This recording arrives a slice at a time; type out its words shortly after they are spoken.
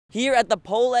here at the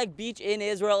Poleg Beach in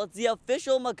Israel. It's the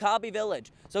official Maccabi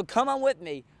village. So come on with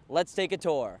me, let's take a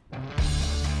tour.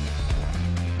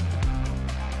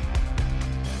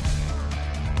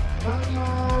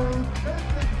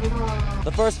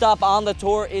 The first stop on the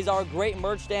tour is our great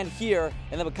merch stand here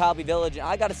in the Maccabi village. And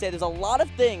I gotta say, there's a lot of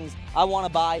things I wanna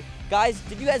buy. Guys,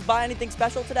 did you guys buy anything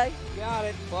special today? Got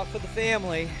it, bought for the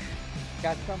family.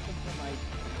 Got something for my,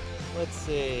 let's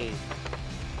see.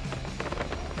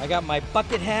 I got my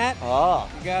bucket hat. Oh.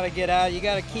 You gotta get out, you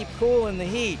gotta keep cool in the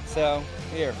heat, so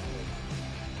here.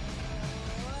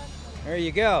 There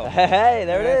you go. Hey,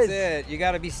 there it is. That's it, you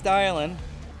gotta be styling.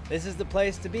 This is the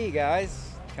place to be,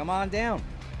 guys. Come on down.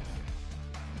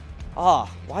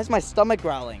 Why is my stomach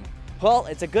growling? Well,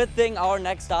 it's a good thing our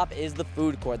next stop is the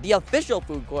food court, the official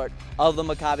food court of the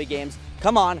Maccabi games.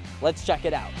 Come on, let's check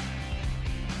it out.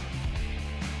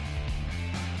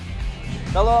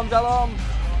 Shalom, shalom.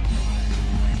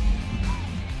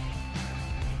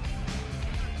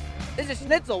 This is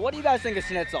schnitzel. What do you guys think of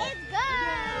schnitzel?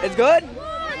 It's good. It's good?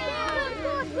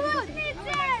 Good.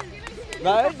 Schnitzel.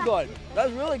 That is good.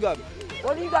 That's really good.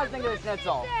 What do you guys think of the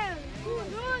schnitzel?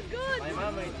 Good. My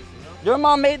mom made this, you know? Your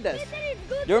mom made this. It's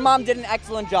good. Your mom did an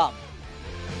excellent job.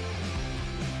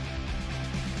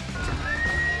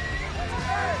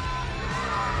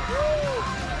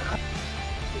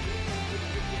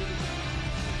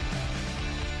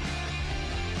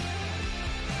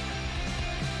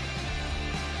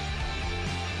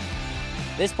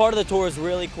 This part of the tour is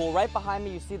really cool. Right behind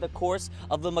me, you see the course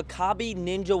of the Maccabi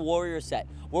Ninja Warrior set,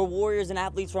 where warriors and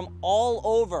athletes from all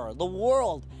over the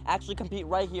world actually compete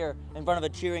right here in front of a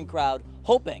cheering crowd,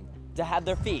 hoping to have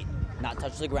their feet not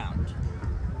touch the ground.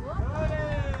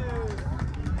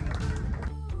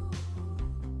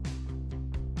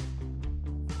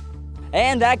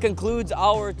 And that concludes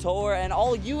our tour, and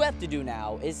all you have to do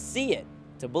now is see it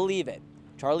to believe it.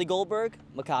 Charlie Goldberg,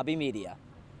 Maccabi Media.